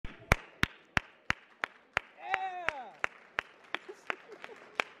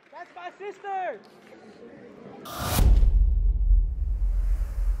sister!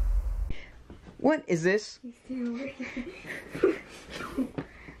 What is this?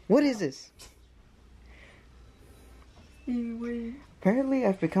 What is this? Apparently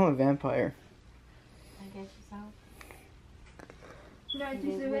I've become a vampire. I guess so. Not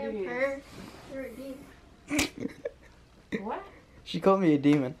just a vampire. You're a demon. What? She called me a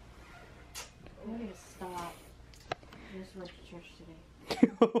demon. You need to stop. I just went to church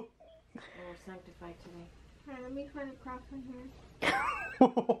today. Oh, And we're sanctified today. Alright, let me find a cross on here.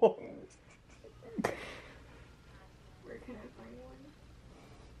 Where can I find one?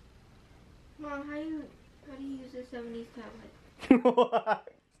 Mom, how do you use the 70s tablet? What?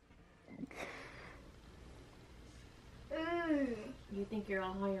 You think you're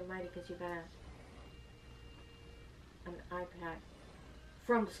all high and mighty because you got an iPad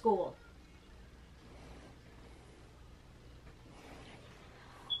from school.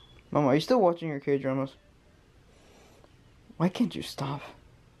 Mama, are you still watching your K-dramas? Why can't you stop?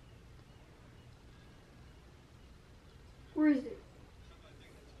 Where is it?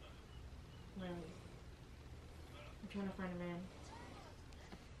 I'm trying to find a man.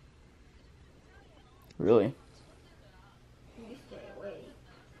 Really? You stay away.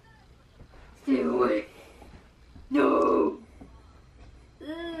 Stay away. No.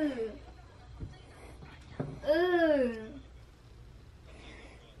 Ugh. Ugh.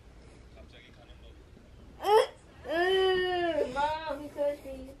 Mom, you touched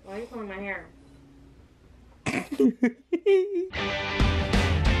me. Why are you pulling my hair?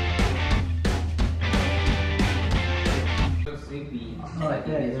 So sleepy. Oh, I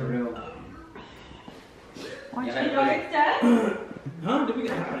think it's real. Want you to go instead? Huh? Did we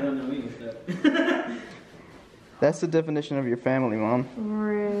get I don't know, we can step. That's the definition of your family, Mom.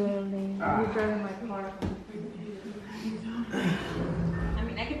 Really? You're driving my car. I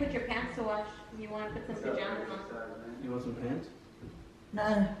mean, I can put your pants to wash. You want to put some pajamas on? You want some pants?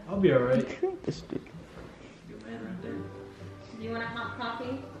 Nah. I'll be alright. This stick. Good man right there. Do you want a hot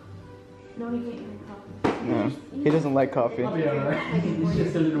coffee? No, you can't drink coffee. No, he doesn't like coffee. I'll be alright. It's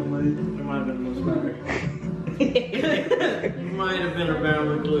just a little muddy. It might have been a little better. Might have been a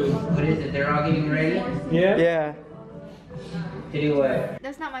barrel of glue. What is it? They're all getting ready? Yeah? Yeah. To do what?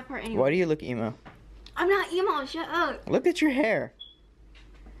 That's not my part anyway. Why do you look emo? I'm not emo. Shut up. Look at your hair.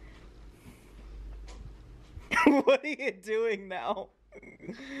 What are you doing now?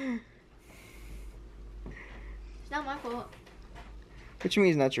 It's not my fault. What you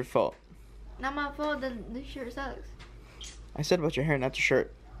mean it's not your fault? Not my fault. The shirt sucks. I said about your hair, not your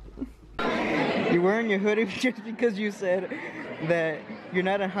shirt. You're wearing your hoodie just because you said that you're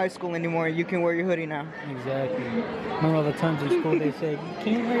not in high school anymore. You can wear your hoodie now. Exactly. Remember all the times in school they said, you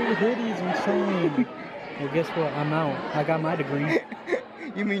can't wear your hoodies inside. Well, guess what? I'm out. I got my degree.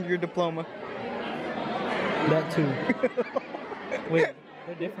 You mean your diploma? That too. Wait,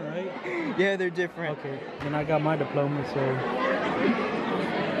 they're different, right? Yeah, they're different. Okay, then I got my diploma, so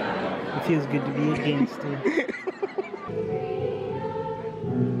it feels good to be a gangster.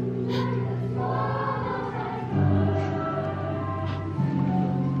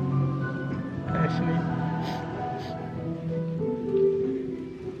 Ashley.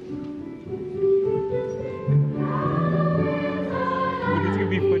 It's gonna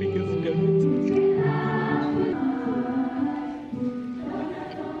be funny because it's gonna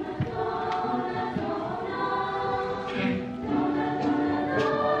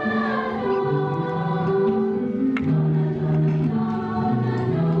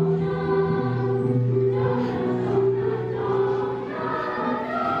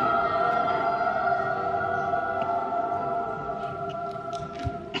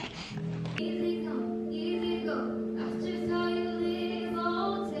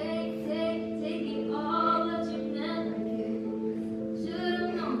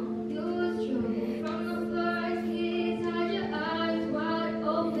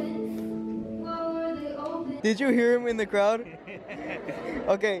Did you hear him in the crowd?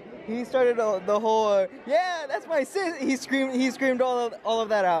 Okay, he started the whole, yeah, that's my sis. He screamed all of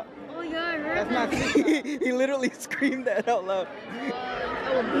that out. Oh yeah, I heard That's not, he literally screamed that out loud.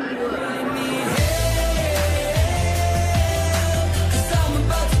 that.